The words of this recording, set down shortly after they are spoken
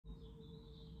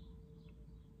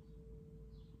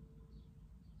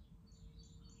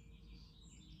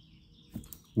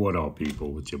What up,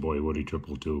 people? It's your boy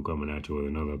Woody222 coming at you with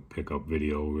another pickup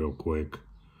video real quick.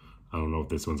 I don't know if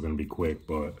this one's going to be quick,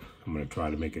 but I'm going to try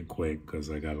to make it quick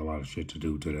because I got a lot of shit to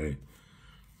do today.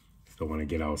 Still want to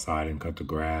get outside and cut the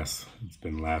grass. It's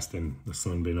been lasting. The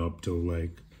sun been up till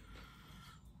like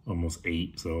almost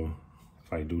 8, so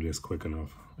if I do this quick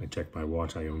enough, I check my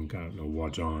watch. I don't got no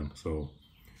watch on, so.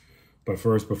 But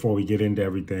first, before we get into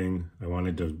everything, I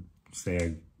wanted to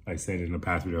say, I said in the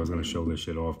past video I was going to show this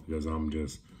shit off because I'm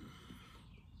just,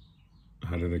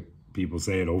 how do the people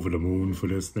say it, over the moon for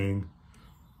this thing.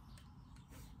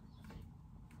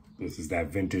 This is that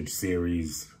vintage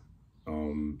series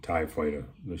TIE fighter.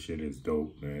 This shit is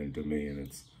dope, man, to me, and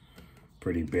it's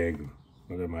pretty big.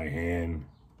 Look at my hand.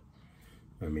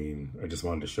 I mean, I just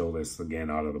wanted to show this again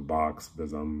out of the box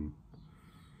because I'm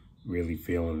really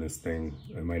feeling this thing.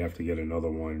 I might have to get another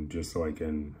one just so I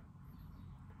can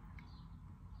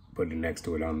put it next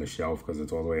to it on the shelf because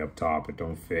it's all the way up top. It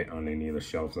don't fit on any of the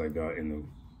shelves I got in the,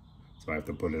 so I have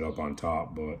to put it up on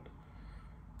top. But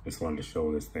just wanted to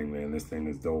show this thing, man. This thing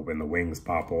is dope, and the wings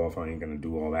pop off. I ain't gonna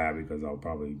do all that because I'll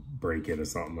probably break it or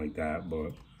something like that,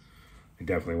 but I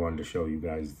definitely wanted to show you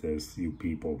guys this, you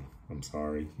people. I'm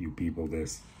sorry, you people,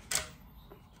 this.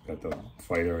 Got the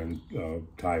fighter and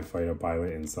TIE fighter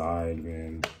pilot inside,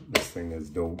 man. This thing is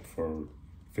dope for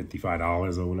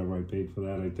 $55 or whatever I paid for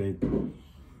that, I think.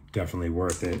 Definitely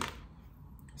worth it.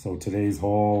 So today's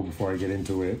haul, before I get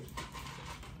into it,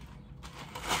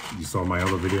 you saw my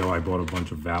other video, I bought a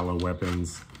bunch of Valor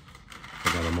weapons.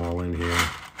 I got them all in here.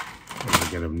 I'm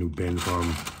gonna get a new bin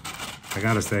from. I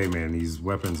gotta say, man, these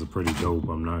weapons are pretty dope.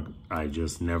 I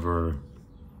just never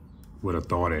would have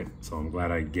thought it. So I'm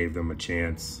glad I gave them a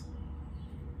chance.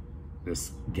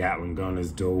 This Gatling gun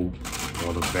is dope,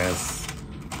 all the vests.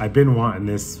 I've been wanting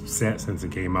this set since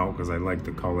it came out because I like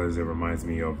the colors. It reminds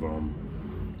me of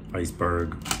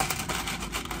Iceberg.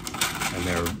 And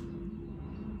they're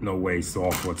no way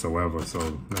soft whatsoever.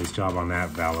 So nice job on that,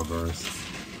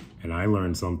 Valorverse. And I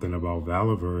learned something about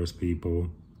Valorverse, people,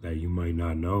 that you might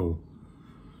not know.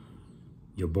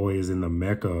 Your boy is in the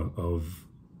mecca of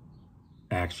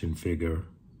action figure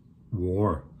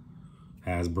war.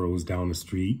 Hasbro's down the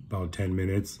street, about 10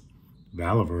 minutes.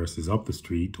 Valorverse is up the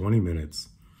street, 20 minutes.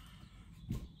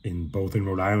 Both in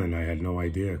Rhode Island, I had no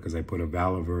idea because I put a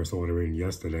Valorverse order in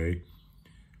yesterday.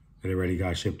 It already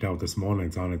got shipped out this morning.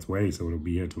 It's on its way, so it'll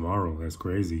be here tomorrow. That's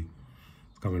crazy.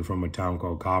 It's coming from a town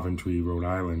called Coventry, Rhode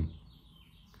Island.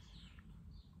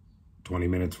 20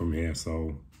 minutes from here,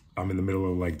 so I'm in the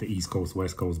middle of like the East Coast,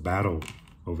 West Coast battle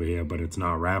over here, but it's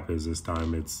not rappers this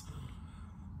time. It's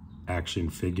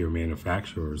action figure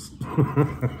manufacturers.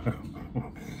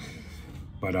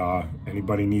 But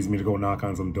anybody needs me to go knock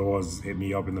on some doors, hit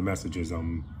me up in the messages.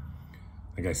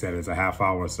 Like I said, it's a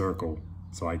half-hour circle,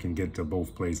 so I can get to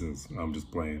both places. I'm just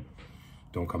playing.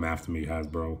 Don't come after me,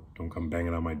 Hasbro. Don't come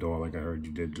banging on my door like I heard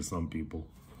you did to some people.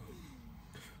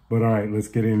 But all right, let's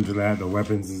get into that. The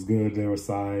weapons is good. They're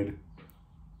aside.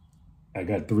 I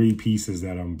got 3 pieces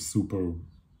that I'm super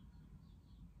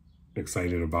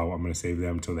excited about. I'm going to save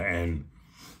them till the end.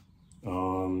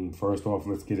 First off,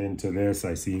 let's get into this.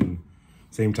 I seen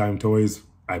Same Time Toys.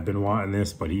 I've been wanting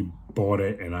this, but he bought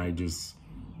it, and I just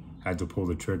had to pull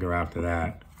the trigger after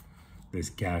that. This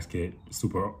casket,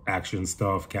 super action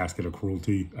stuff, Casket of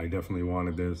Cruelty. I definitely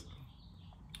wanted this.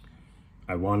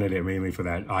 I wanted it mainly for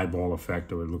that eyeball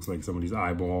effect, or it looks like somebody's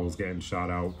eyeballs getting shot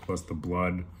out, plus the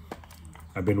blood.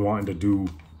 I've been wanting to do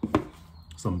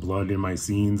some blood in my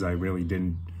scenes. I really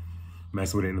didn't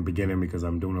mess with it in the beginning because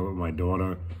I'm doing it with my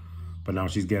daughter. But now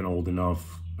she's getting old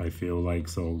enough, I feel like,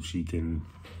 so she can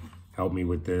help me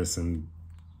with this, and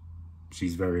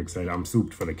she's very excited. I'm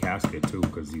souped for the casket too,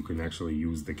 because you can actually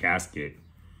use the casket.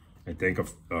 I think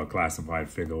a classified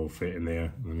figure will fit in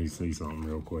there. Let me see something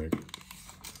real quick.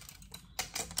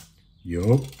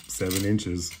 Yup, 7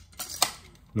 inches.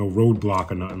 No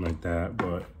roadblock or nothing like that,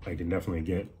 but I can definitely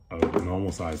get a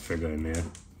normal size figure in there.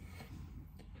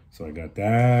 So I got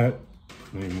that.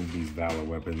 Let me move these Valor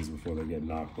weapons before they get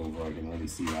knocked over. I can already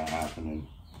see that happening.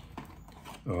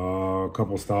 A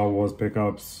couple Star Wars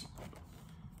pickups.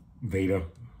 Vader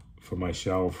for my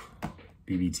shelf.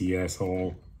 BBTS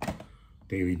haul.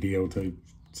 Daily deal type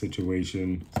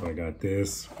situation. So I got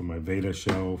this for my Vader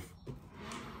shelf.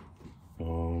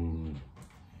 Don't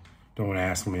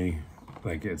ask me.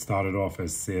 Like, it started off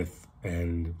as Sith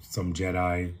and some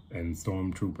Jedi and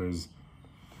Stormtroopers.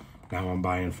 Now I'm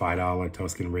buying $5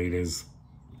 Tusken Raiders.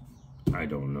 I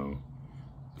don't know.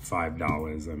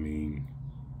 $5, I mean,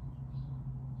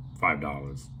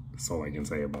 $5. That's all I can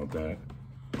say about that.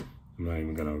 I'm not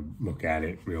even gonna look at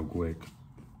it real quick.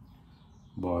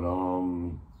 But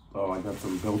Oh, I got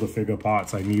some Build-A-Figure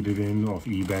pots I needed in off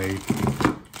eBay.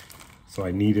 So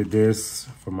I needed this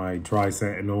for my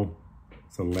Tri-Sentinel.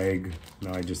 It's a leg.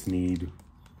 Now I just need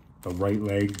a right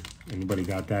leg. Anybody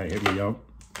got that? Hit me up.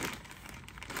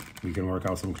 We can work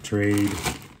out some trade.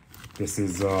 This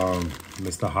is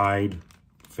Mr. Hyde.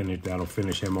 That'll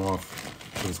finish him off.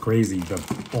 It was crazy.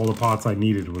 All the parts I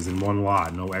needed was in one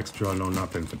lot. No extra, no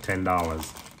nothing for $10.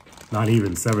 Not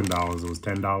even $7. It was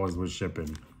 $10 with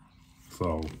shipping.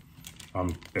 So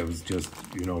it was just,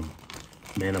 you know,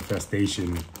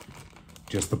 manifestation.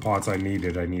 Just the parts I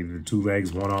needed. I needed 2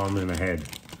 legs, 1 arm, and a head.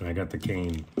 And I got the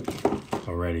cane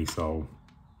already. So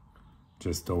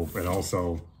just dope. And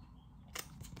also,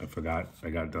 I forgot, I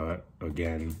got the,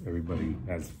 again, everybody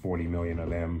has 40 million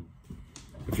of them.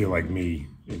 If you're like me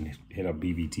and hit up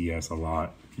BBTS a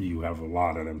lot, you have a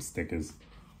lot of them stickers.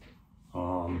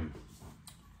 The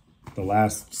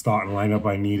last starting lineup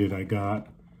I needed, I got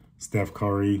Steph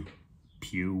Curry,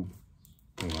 Pew.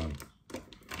 Hold on.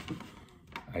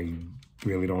 I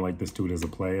really don't like this dude as a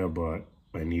player, but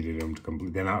I needed him to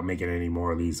complete. They're not making any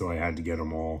more of these, so I had to get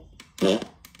them all.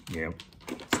 Yep,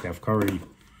 Steph Curry.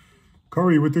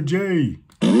 Curry with the J.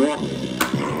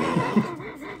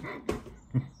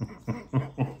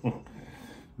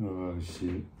 Oh,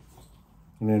 shit.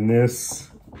 And then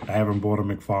this, I haven't bought a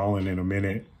McFarlane in a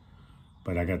minute,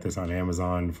 but I got this on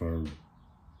Amazon for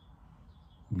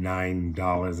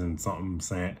 $9 and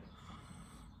something.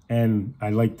 And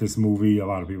I like this movie. A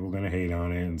lot of people are going to hate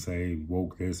on it and say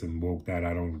woke this and woke that.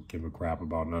 I don't give a crap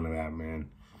about none of that,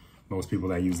 man. Most people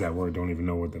that use that word don't even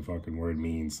know what the fucking word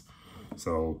means.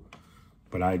 So,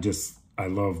 but I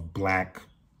love black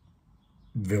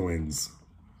villains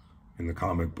in the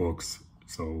comic books.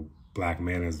 So Black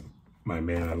Man is my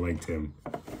man. I liked him.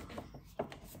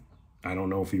 I don't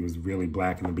know if he was really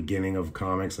black in the beginning of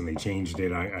comics and they changed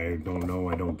it. I don't know.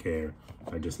 I don't care.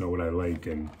 I just know what I like,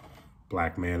 and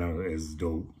Black Man is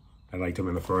dope. I liked him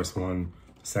in the first one.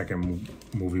 The second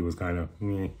movie was kind of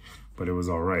but it was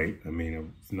all right. I mean, it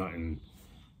was nothing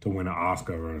to win an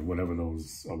Oscar or whatever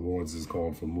those awards is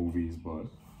called for movies, but...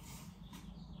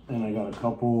 And I got a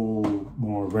couple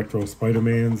more retro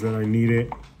Spider-Mans that I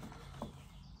needed.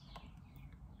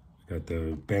 Got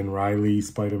the Ben Reilly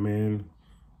Spider-Man.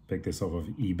 Picked this off of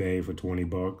eBay for 20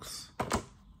 bucks.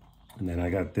 And then I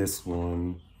got this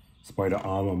one, Spider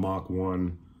Armor Mark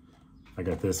 1. I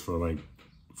got this for like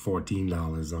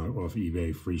 $14 off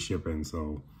eBay, free shipping.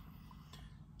 So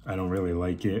I don't really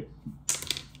like it,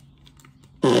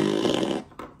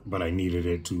 but I needed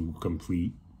it to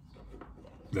complete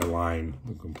the line.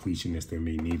 The completionist in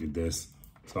me needed this.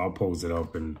 So I'll pose it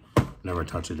up and never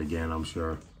touch it again, I'm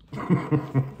sure.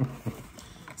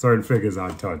 Certain figures I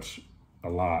touch a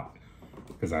lot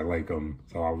because I like them,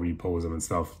 so I'll repose them and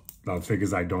stuff. The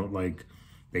figures I don't like,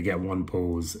 they get one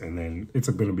pose and then it's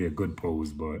gonna be a good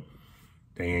pose, but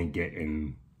they ain't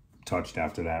getting touched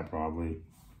after that probably.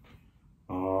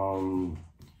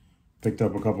 Picked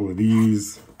up a couple of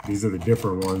these. These are the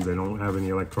different ones. They don't have any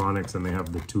electronics and they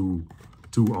have the two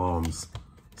arms.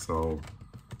 So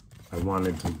I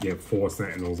wanted to get 4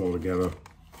 Sentinels altogether.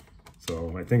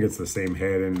 So I think it's the same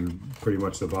head and pretty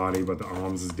much the body, but the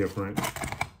arms is different.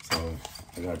 So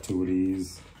I got 2 of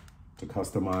these to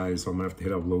customize. So I'm gonna have to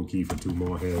hit up Loki for 2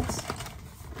 more heads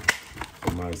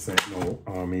for my Sentinel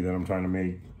army that I'm trying to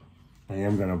make. I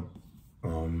am gonna,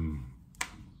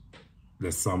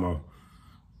 this summer,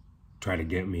 try to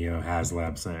get me a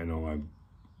HasLab Sentinel. I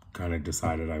kind of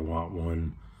decided I want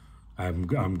one.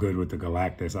 I'm good with the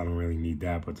Galactus. I don't really need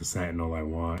that, but the Sentinel I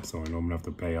want. So I know I'm gonna have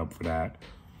to pay up for that.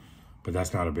 But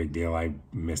that's not a big deal. I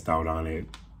missed out on it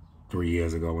 3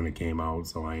 years ago when it came out,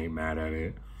 so I ain't mad at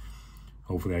it.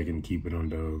 Hopefully I can keep it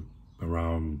under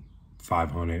around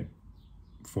 500,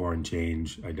 4 and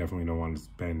change. I definitely don't want to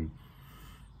spend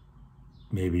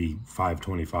maybe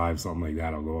 525, something like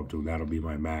that. I'll go up to, that'll be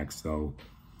my max. So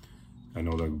I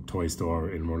know the toy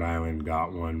store in Rhode Island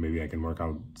got one. Maybe I can work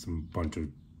out some bunch of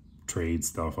trade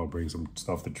stuff. I'll bring some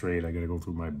stuff to trade. I gotta go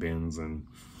through my bins and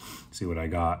see what I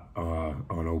got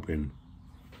unopened.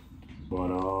 But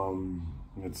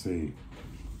let's see.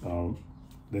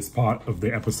 This part of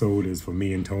the episode is for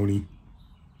me and Tony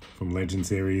from Legend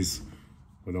Series.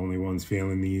 We're the only ones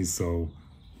feeling these, so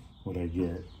what I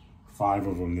get? 5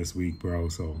 of them this week, bro.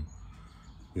 So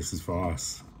this is for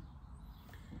us.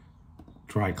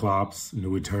 Triclops,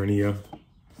 New Eternia,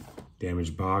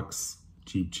 Damaged Box,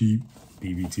 Cheap,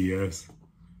 BBTS.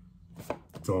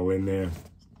 It's all in there.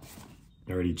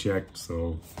 I already checked,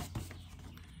 so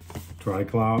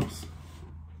Triclops,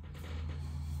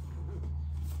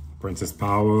 Princess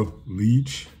Power,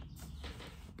 Leech,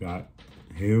 got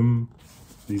him.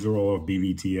 These are all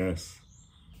BBTS.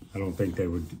 I don't think they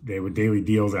were daily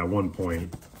deals at one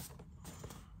point.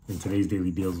 And today's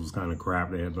daily deals was kind of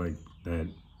crap. They had like that,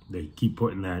 they keep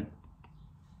putting that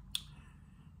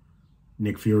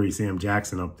Nick Fury, Sam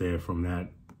Jackson up there from that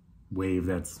wave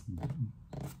that's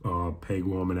peg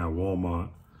warming at Walmart.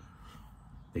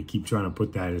 They keep trying to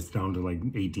put that. It's down to like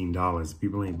 $18.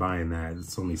 People ain't buying that.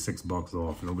 It's only $6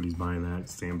 off. Nobody's buying that.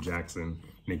 Sam Jackson,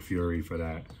 Nick Fury for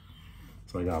that.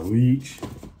 So I got Leech,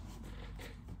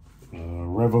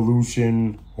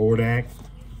 Revolution, Hordak.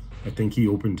 I think he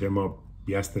opened him up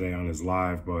yesterday on his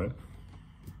live, but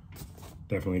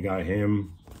definitely got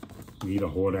him. Need a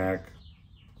Hordak.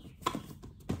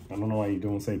 I don't know why you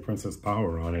don't say Princess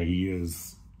Power on it. He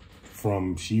is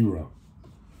from She-Ra.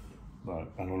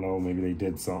 But I don't know, maybe they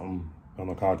did something on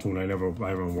the cartoon. I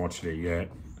haven't watched it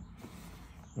yet.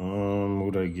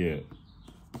 What did I get?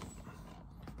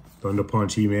 Thunder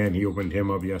Punch He-Man, he opened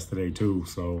him up yesterday too,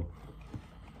 so.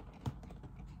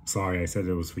 Sorry, I said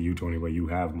it was for you, Tony, but you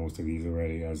have most of these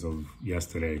already as of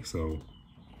yesterday, so.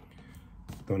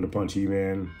 Thunder Punch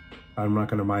He-Man. I'm not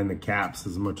gonna mind the caps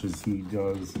as much as he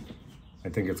does. I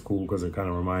think it's cool because it kind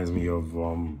of reminds me of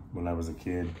when I was a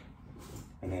kid.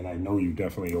 And then I know you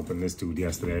definitely opened this dude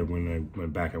yesterday when I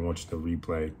went back and watched the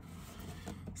replay.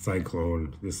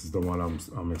 Cyclone, this is the one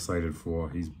I'm excited for.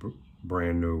 He's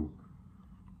brand new.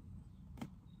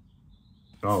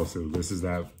 Oh, so this is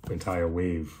that entire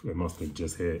wave. It must have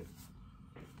just hit.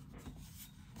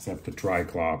 Except the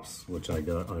Triclops, which I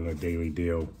got on a daily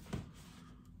deal.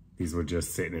 These were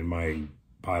just sitting in my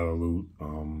pile of loot.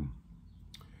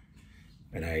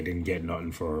 And I didn't get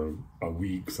nothing for a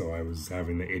week, so I was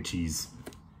having the itchies.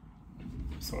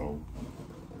 So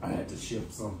I had to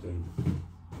ship something.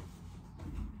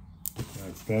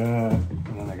 That's that.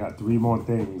 And then I got 3 more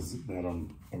things that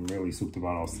I'm really souped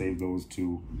about. I'll save those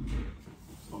 2.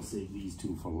 I'll save these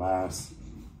 2 for last.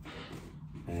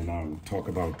 And I'll talk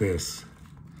about this.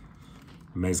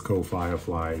 Mezco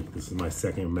Firefly. This is my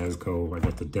second Mezco. I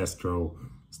got the Destro.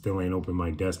 Still ain't opened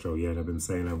my Destro yet. I've been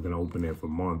saying I'm gonna open it for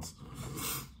months.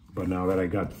 But now that I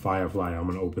got Firefly, I'm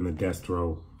gonna open the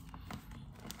Destro.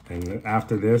 And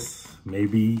after this,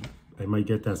 maybe I might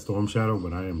get that Storm Shadow,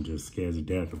 but I am just scared to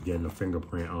death of getting a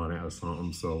fingerprint on it or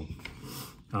something. So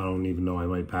I don't even know. I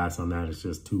might pass on that. It's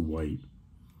just too white.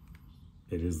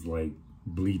 It is like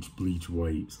bleach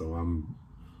white. So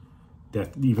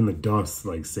even the dust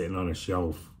like sitting on a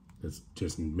shelf, it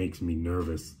just makes me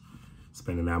nervous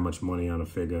spending that much money on a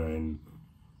figure, and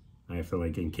I feel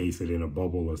like encase it in a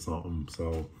bubble or something.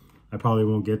 So I probably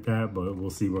won't get that, but we'll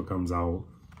see what comes out.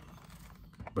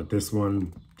 But this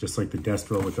one, just like the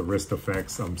Destro with the wrist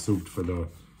effects, I'm souped for the,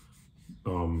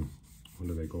 what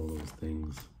do they call those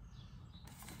things?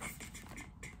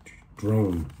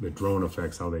 The drone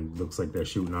effects, how they, looks like they're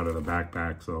shooting out of the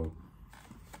backpack. So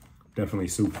definitely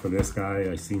souped for this guy.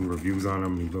 I've seen reviews on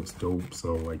him. He looks dope,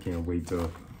 so I can't wait to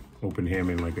open him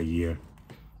in like a year.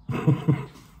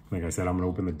 Like I said, I'm gonna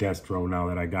open the Destro now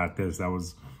that I got this. That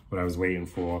was what I was waiting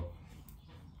for.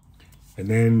 And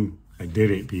then I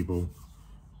did it, people.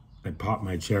 I popped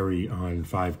my cherry on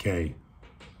 5K.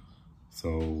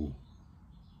 So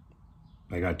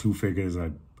I got 2 figures.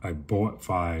 I bought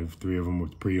 5, 3 of them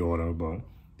with pre-order, but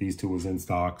these 2 was in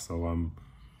stock, so I'm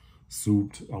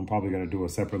souped. I'm probably gonna do a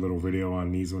separate little video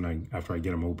on these after I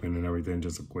get them open and everything,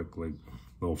 just a quick like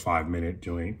little 5-minute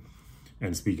joint.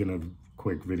 And speaking of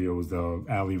quick videos, the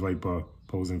Alley Viper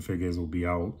posing figures will be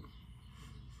out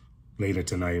later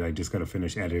tonight. I just gotta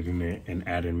finish editing it and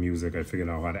adding music. I figured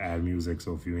out how to add music,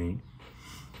 so if you ain't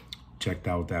checked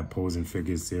out that posing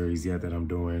figures series yet that I'm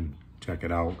doing, check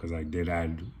it out, because I did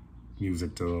add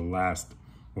music to the last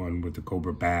one with the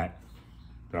Cobra Bat.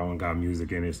 That one got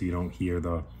music in it, so you don't hear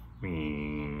the,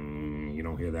 you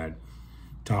don't hear that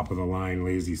top of the line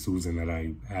Lazy Susan that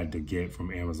I had to get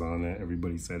from Amazon that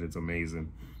everybody said it's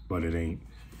amazing, but it ain't.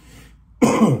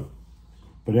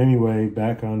 But anyway,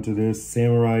 back onto this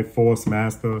Samurai Force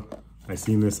Master. I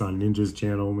seen this on Ninja's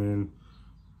channel, man.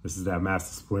 This is that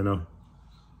Master Splinter.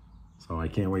 So I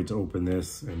can't wait to open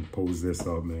this and pose this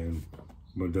up, man.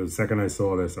 But the second I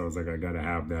saw this, I was like, I gotta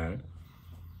have that.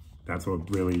 That's what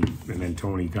really, and then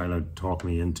Tony kind of talked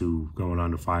me into going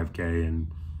on to 5K, and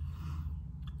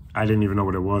I didn't even know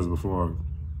what it was before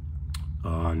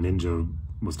Ninja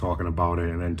was talking about it,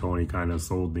 and then Tony kind of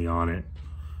sold me on it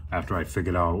after I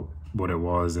figured out what it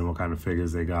was and what kind of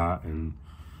figures they got. And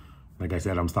like I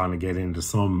said, I'm starting to get into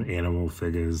some animal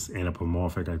figures,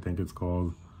 anthropomorphic, I think it's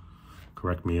called.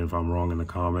 Correct me if I'm wrong in the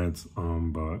comments.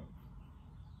 But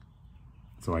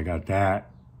so I got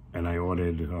that, and I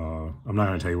ordered, I'm not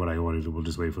gonna tell you what I ordered. We'll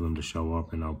just wait for them to show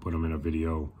up and I'll put them in a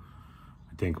video.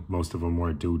 I think most of them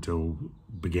weren't due till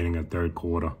beginning of third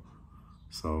quarter.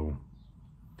 So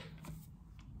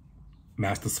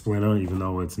Master Splinter, even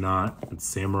though it's not, it's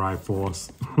Samurai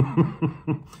Force.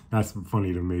 That's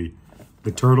funny to me.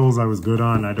 The Turtles I was good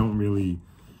on. I don't really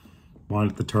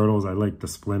want the Turtles. I like the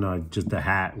Splinter. Just the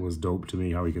hat was dope to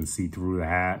me, how you can see through the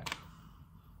hat.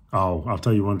 Oh, I'll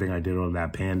tell you one thing I did on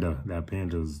that panda. That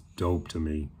panda's dope to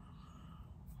me.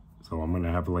 So I'm going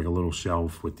to have like a little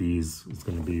shelf with these. It's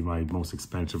going to be my most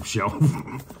expensive shelf.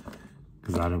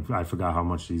 Because I forgot how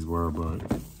much these were, but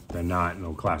they're not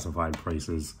no classified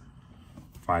prices.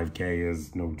 5K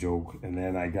is no joke. And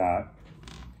then I got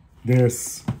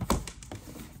this.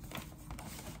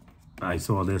 I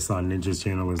saw this on Ninja's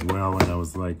channel as well, and I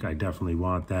was like, I definitely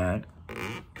want that.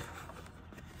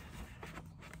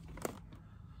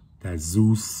 That's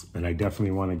Zeus, and I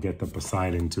definitely want to get the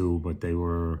Poseidon too, but they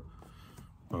were,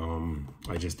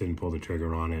 I just didn't pull the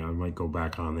trigger on it. I might go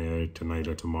back on there tonight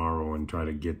or tomorrow and try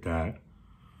to get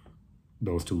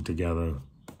those two together.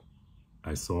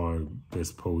 I saw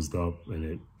this posed up and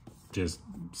it just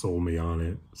sold me on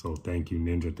it. So thank you,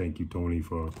 Ninja. Thank you, Tony,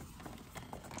 for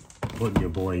putting your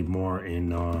boy more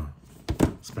in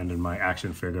spending my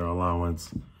action figure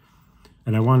allowance.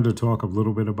 And I wanted to talk a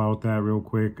little bit about that real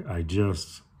quick.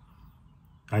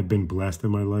 I've been blessed in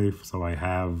my life, so I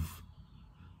have,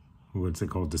 what's it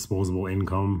called, disposable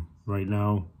income right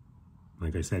now.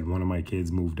 Like I said, one of my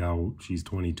kids moved out. She's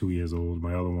 22 years old.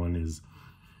 My other one is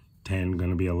 10,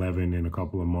 gonna be 11 in a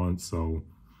couple of months. So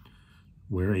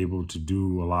we're able to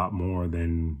do a lot more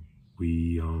than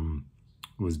we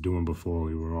was doing before.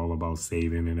 We were all about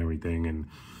saving and everything. And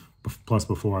plus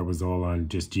before I was all on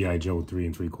just G.I. Joe 3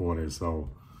 3/4. So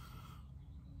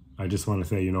I just want to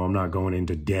say, you know, I'm not going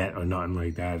into debt or nothing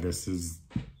like that. It's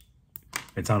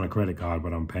on a credit card,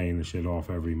 but I'm paying the shit off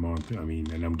every month. I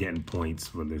mean, and I'm getting points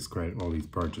for this credit, all these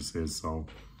purchases. So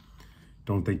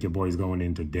don't think your boy's going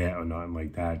into debt or nothing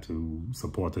like that to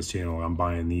support this channel. I'm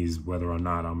buying these whether or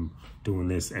not I'm doing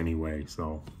this anyway.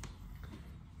 So,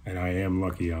 and I am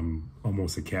lucky. I'm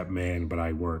almost a kept man, but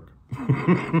I work.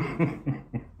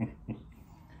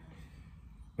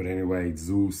 But anyway,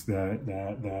 Zeus,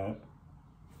 that.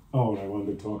 Oh, and I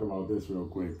wanted to talk about this real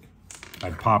quick.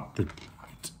 I'm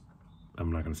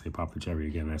not going to say pop the cherry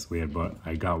again. That's weird, but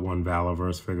I got one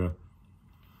Valorverse figure.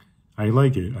 I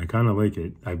like it. I kind of like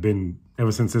it.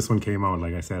 Ever since this one came out,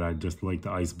 like I said, I just like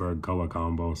the iceberg color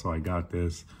combo. So I got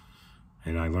this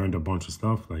and I learned a bunch of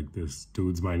stuff. Like this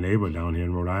dude's my neighbor down here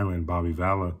in Rhode Island, Bobby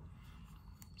Valor.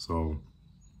 So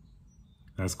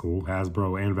that's cool.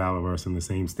 Hasbro and Valorverse in the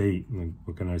same state. Like,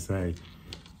 what can I say?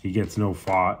 He gets no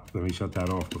fought. Let me shut that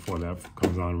off before that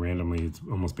comes on randomly. It's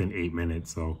almost been 8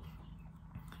 minutes. So,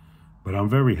 but I'm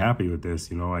very happy with this.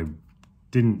 You know, I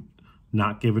didn't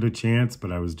not give it a chance,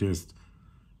 but I was just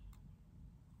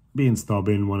being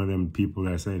stubborn. One of them people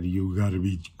that said, you got to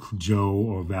be Joe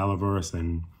or Valorverse.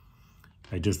 And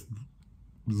I just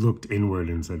looked inward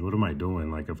and said, what am I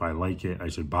doing? Like, if I like it, I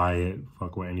should buy it.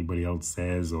 Fuck what anybody else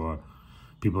says, or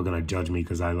people are going to judge me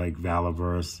because I like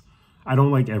Valorverse. I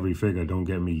don't like every figure. Don't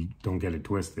get it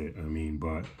twisted. I mean,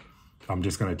 but I'm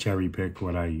just going to cherry pick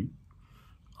what I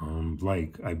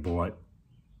like. I bought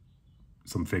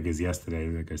some figures yesterday.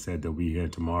 Like I said, they'll be here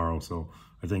tomorrow. So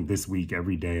I think this week,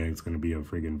 every day, it's going to be a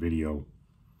friggin' video.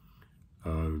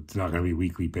 It's not going to be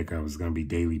weekly pickups. It's going to be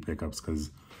daily pickups, because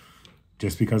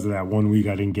just because of that 1 week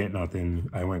I didn't get nothing,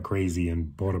 I went crazy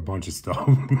and bought a bunch of stuff.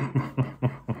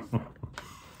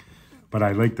 But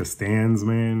I like the stands,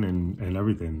 man, and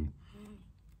everything.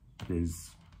 The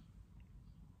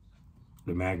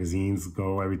magazines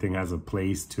go. Everything has a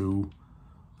place, too.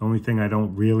 The only thing I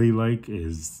don't really like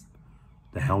is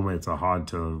the helmets are hard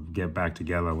to get back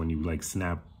together when you like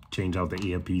change out the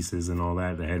earpieces and all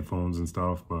that, the headphones and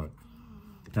stuff. But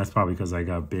that's probably because I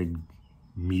got big,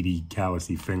 meaty,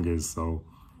 callousy fingers, so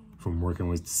from working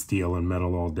with steel and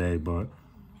metal all day. But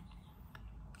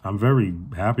I'm very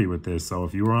happy with this. So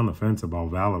if you were on the fence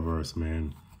about Valorverse,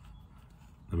 man,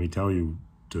 let me tell you,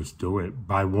 just do it.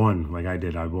 Buy one like I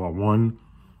did. I bought one.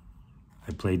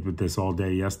 I played with this all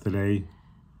day yesterday,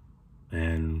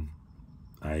 and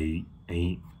then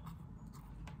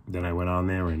I went on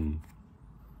there and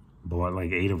bought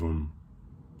like 8 of them.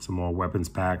 Some more weapons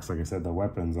packs. Like I said, the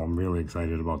weapons, I'm really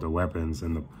excited about the weapons,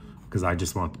 and because I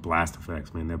just want the blast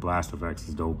effects, man. Their blast effects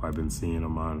is dope. I've been seeing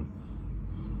them on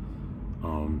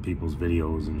people's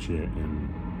videos and shit, and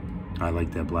I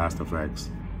like their blast effects.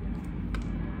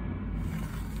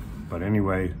 But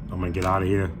anyway, I'm gonna get out of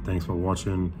here. Thanks for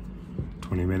watching.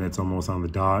 20 minutes almost on the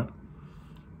dot.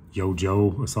 Yo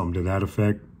Joe or something to that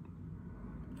effect.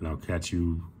 And I'll catch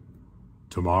you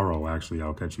tomorrow, actually.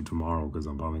 I'll catch you tomorrow because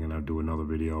I'm probably going to do another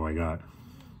video. I got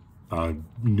a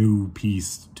new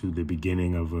piece to the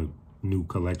beginning of a new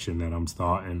collection that I'm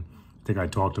starting. I think I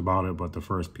talked about it, but the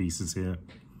first piece is here.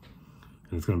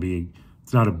 And it's going to be,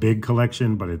 it's not a big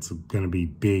collection, but it's going to be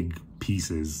big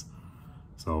pieces.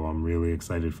 So I'm really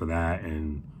excited for that.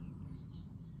 And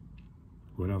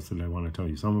what else did I want to tell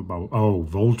you? Something about, oh,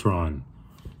 Voltron.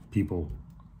 People,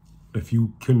 if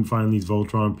you couldn't find these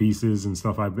Voltron pieces and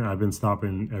stuff, I've been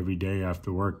stopping every day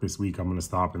after work this week. I'm going to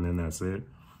stop and then that's it.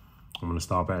 I'm going to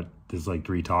stop at, there's like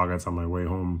 3 Targets on my way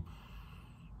home.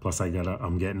 Plus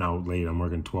I'm getting out late. I'm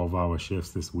working 12-hour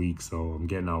shifts this week, so I'm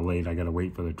getting out late. I got to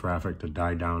wait for the traffic to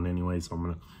die down anyway, so I'm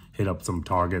going to hit up some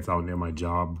Targets out near my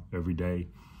job every day,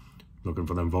 looking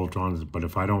for them Voltrons. But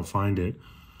if I don't find it,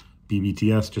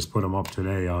 BBTS just put them up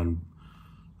today on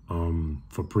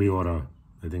for pre-order.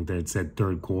 I think they had said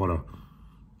third quarter,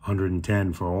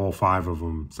 110 for all 5 of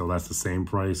them. So that's the same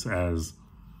price as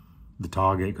the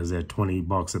Target because they're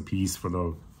 $20 a piece for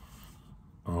the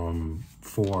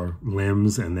 4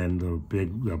 limbs, and then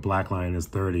the black line is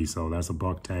 30, so that's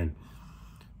 $110.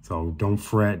 So don't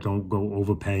fret, don't go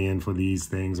overpaying for these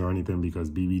things or anything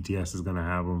because BBTS is gonna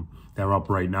have them. They're up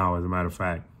right now, as a matter of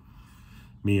fact.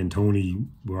 Me and Tony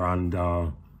were on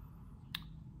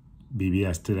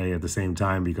BBS today at the same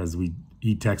time because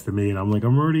he texted me and I'm like,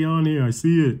 I'm already on here, I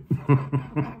see it.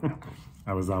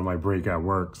 I was on my break at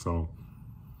work, so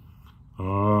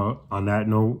on that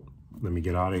note, let me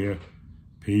get out of here.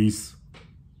 Peace.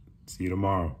 See you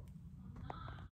tomorrow.